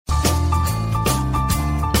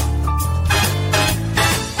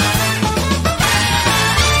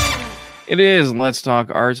It is. Let's talk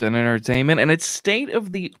arts and entertainment, and it's state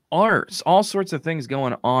of the arts. All sorts of things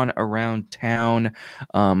going on around town,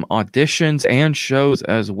 auditions and shows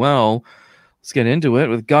as well. Let's get into it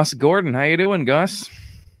with Gus Gordon. How you doing, Gus?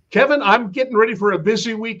 Kevin, I'm getting ready for a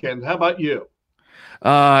busy weekend. How about you?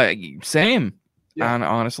 Same. Yeah.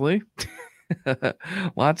 Honestly,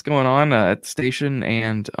 lots going on at the station,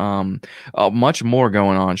 and much more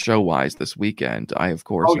going on show wise this weekend. I, of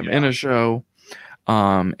course, am in a show.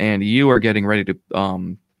 And you are getting ready to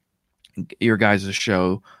your guys'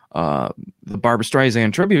 show, the Barbra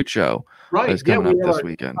Streisand tribute show, is coming up this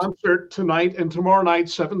weekend. Concert tonight and tomorrow night,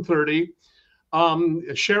 7:30.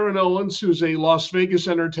 Sharon Owens, who's a Las Vegas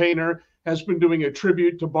entertainer, has been doing a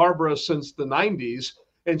tribute to Barbra since the 90s,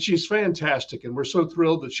 and she's fantastic. And we're so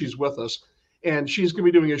thrilled that she's with us. And she's going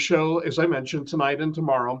to be doing a show, as I mentioned, tonight and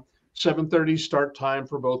tomorrow, 7:30 start time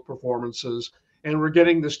for both performances. And we're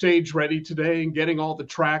getting the stage ready today and getting all the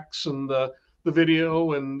tracks and the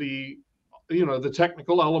video and the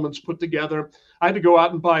technical elements put together. I had to go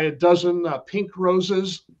out and buy a dozen pink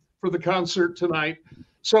roses for the concert tonight.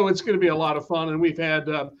 So it's going to be a lot of fun. And we've had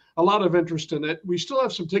a lot of interest in it. We still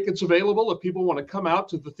have some tickets available. If people want to come out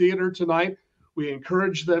to the theater tonight, we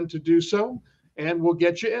encourage them to do so, and we'll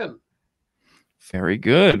get you in. Very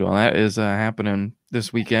good. Well, that is happening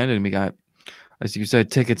this weekend. And we got, as you said,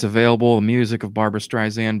 tickets available. The music of Barbra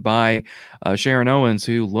Streisand by Sharon Owens,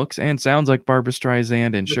 who looks and sounds like Barbra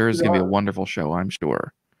Streisand, and sure is going to be a wonderful show, I'm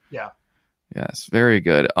sure. Yeah. Yes, very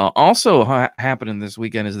good. Also happening this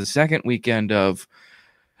weekend is the second weekend of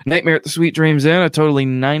Nightmare at the Sweet Dreams Inn, a totally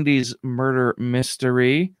 90s murder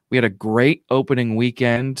mystery. We had a great opening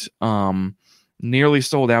weekend, nearly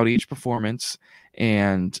sold out each performance,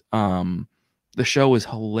 and the show was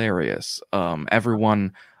hilarious.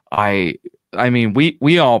 Everyone, I mean,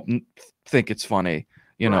 we all think it's funny,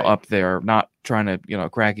 right, up there, not trying to,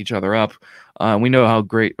 crack each other up. We know how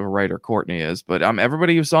great a writer Courtney is, but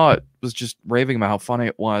everybody who saw it was just raving about how funny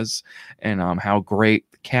it was, and how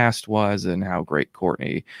great the cast was, and how great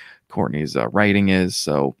Courtney's writing is.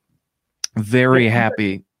 So very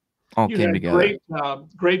happy all came together.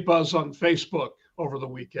 Great buzz on Facebook over the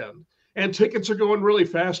weekend, and tickets are going really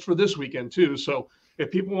fast for this weekend too. So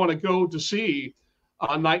if people want to go to see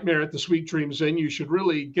Nightmare at the Sweet Dreams Inn, you should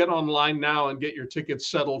really get online now and get your tickets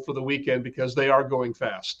settled for the weekend, because they are going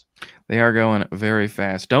fast. They are going very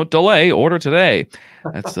fast. Don't delay. Order today.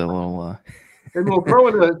 That's a little... And we'll throw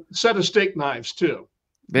in a set of steak knives too.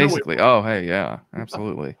 Basically. Oh, hey, yeah,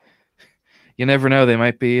 absolutely. You never know. They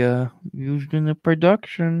might be used in the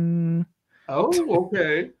production. Oh,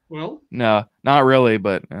 okay. Well... No, not really,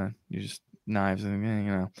 but you just knives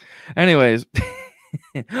and, Anyways...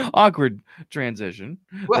 Awkward transition.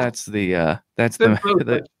 Well, that's all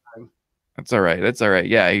right. That's all right.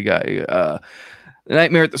 Yeah, you got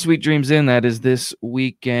Nightmare at the Sweet Dreams Inn. That is this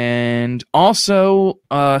weekend. Also,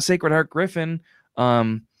 Sacred Heart Griffin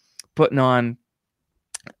putting on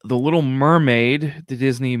The Little Mermaid, the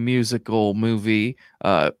Disney musical movie,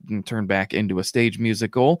 turned back into a stage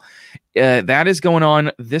musical. That is going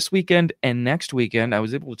on this weekend and next weekend. I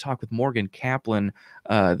was able to talk with Morgan Kaplan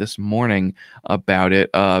this morning about it.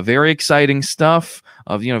 Very exciting stuff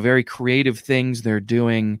of, very creative things they're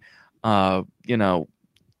doing, to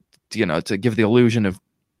give the illusion of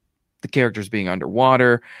the characters being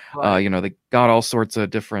underwater. Right. They got all sorts of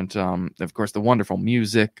different, of course, the wonderful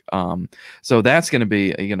music. So that's going to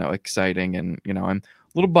be, exciting. And, I'm a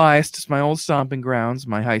little biased. It's my old stomping grounds,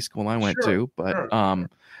 my high school I went to,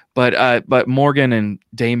 but Morgan and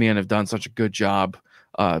Damien have done such a good job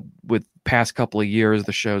with past couple of years,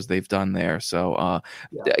 the shows they've done there. So I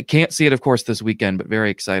can't see it, of course, this weekend, but very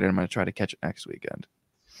excited. I'm going to try to catch it next weekend.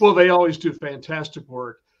 Well, they always do fantastic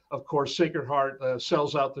work. Of course, Sacred Heart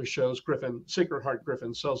sells out their shows. Sacred Heart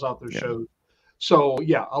Griffin sells out their shows. So,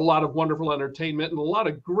 a lot of wonderful entertainment and a lot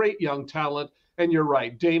of great young talent. And you're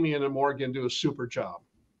right, Damien and Morgan do a super job.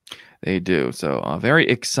 They do. So, very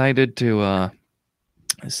excited to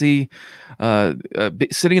see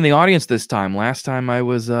sitting in the audience this time. Last time I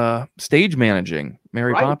was stage managing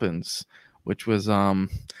Mary Poppins, which was a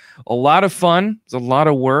lot of fun. It's a lot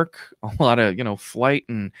of work, a lot of flight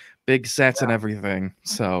and big sets and everything.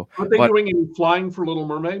 So are they doing any flying for Little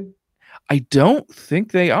Mermaid? I don't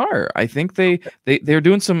think they are. I think they're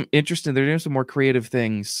doing some interesting. They're doing some more creative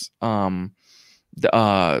things. She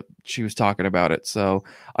was talking about it, so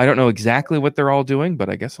I don't know exactly what they're all doing, but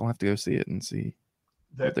I guess I'll have to go see it and see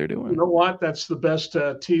what they're doing. You know what? That's the best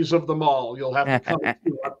tease of them all. You'll have to come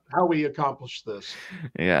see how we accomplish this.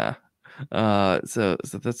 Yeah. So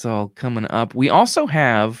that's all coming up. We also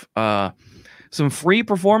have some free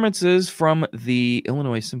performances from the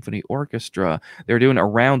Illinois Symphony Orchestra. They're doing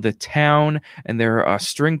Around the Town, and their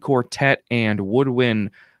string quartet and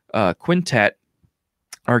woodwind quintet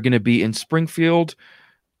are going to be in Springfield,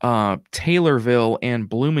 Taylorville, and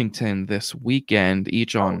Bloomington this weekend,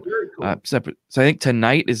 each on separate. So I think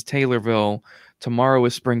tonight is Taylorville, tomorrow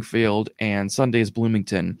is Springfield, and Sunday is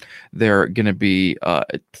Bloomington. They're going to be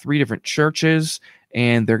at 3 different churches,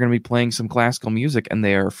 and they're going to be playing some classical music, and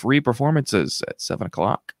they are free performances at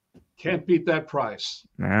 7:00. Can't beat that price.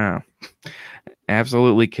 No,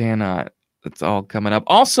 absolutely cannot. It's all coming up.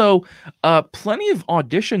 Also, plenty of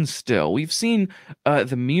auditions still. We've seen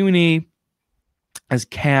the Muni has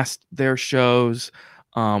cast their shows.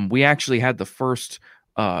 We actually had the first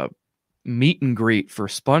meet and greet for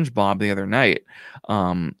SpongeBob the other night.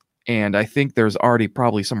 And I think there's already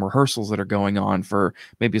probably some rehearsals that are going on for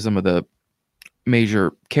maybe some of the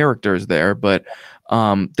major characters there. But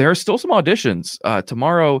there are still some auditions.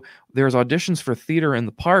 Tomorrow, there's auditions for Theater in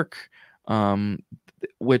the Park,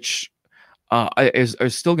 which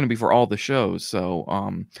is still going to be for all the shows. So,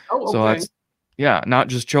 so that's, not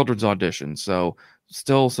just children's auditions. So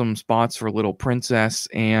still some spots for Little Princess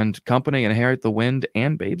and Company and Harriet the Wind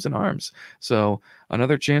and Babes in Arms. So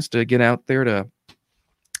another chance to get out there to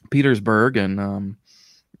Petersburg and,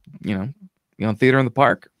 Theater in the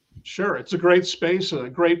Park. Sure. It's a great space, a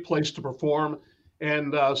great place to perform,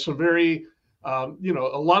 and some very, a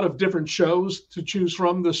lot of different shows to choose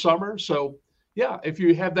from this summer. So yeah, if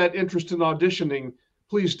you have that interest in auditioning,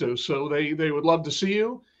 please do. So they would love to see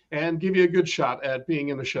you and give you a good shot at being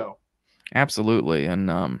in the show. Absolutely. And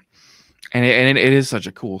it is such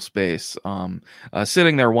a cool space.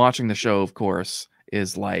 Sitting there watching the show, of course,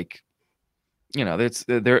 is like,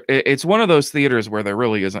 it's one of those theaters where there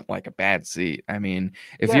really isn't like a bad seat. I mean,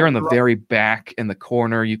 if you're in the very back in the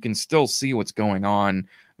corner, you can still see what's going on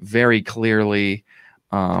very clearly.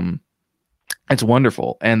 It's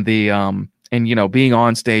wonderful. And being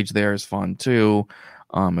on stage there is fun too.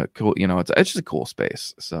 Cool, it's just a cool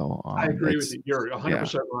space. So I agree with you. You're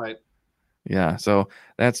 100% right. Yeah, so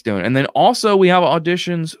that's doing. And then also we have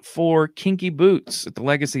auditions for Kinky Boots at the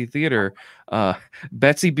Legacy Theater.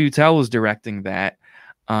 Betsy Buttel is directing that.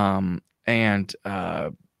 That's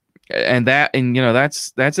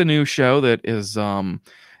a new show that is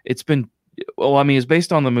it's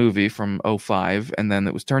based on the movie from 2005, and then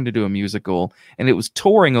it was turned into a musical, and it was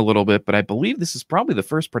touring a little bit, but I believe this is probably the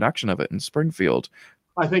first production of it in Springfield.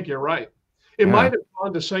 I think you're right. It might have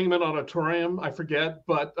gone to Sangamon Auditorium, I forget,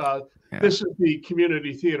 but this is the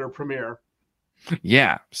community theater premiere.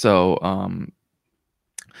 Yeah. And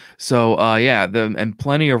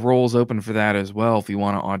plenty of roles open for that as well. If you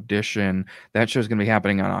want to audition, that show's going to be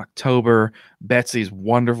happening in October. Betsy's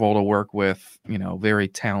wonderful to work with, very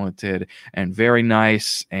talented and very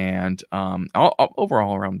nice, and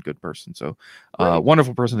overall around good person. So,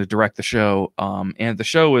 wonderful person to direct the show. And the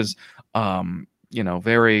show is,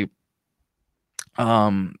 very, it's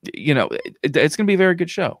going to be a very good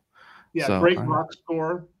show. Yeah. So, great rock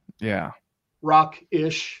score. Yeah.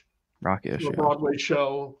 Rock-ish. Yeah. Broadway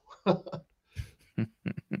show.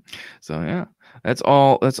 So yeah, that's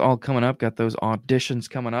all coming up. Got those auditions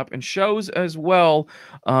coming up and shows as well.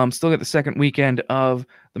 Still got the second weekend of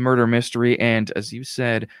the Murder Mystery, and as you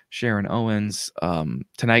said, Sharon Owens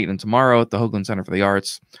tonight and tomorrow at the Hoagland Center for the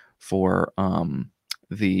Arts for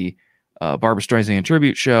the Barbra Streisand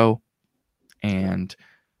tribute show, and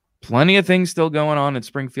plenty of things still going on in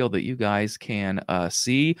Springfield that you guys can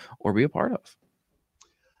see or be a part of.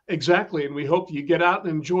 Exactly. And we hope you get out and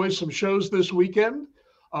enjoy some shows this weekend.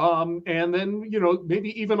 And then,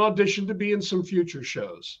 maybe even audition to be in some future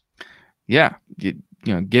shows. Yeah.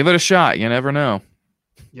 Give it a shot. You never know.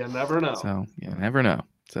 You never know. So you never know.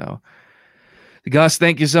 So Gus,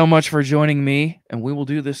 thank you so much for joining me, and we will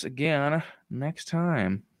do this again next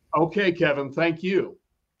time. Okay, Kevin. Thank you.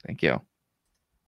 Thank you.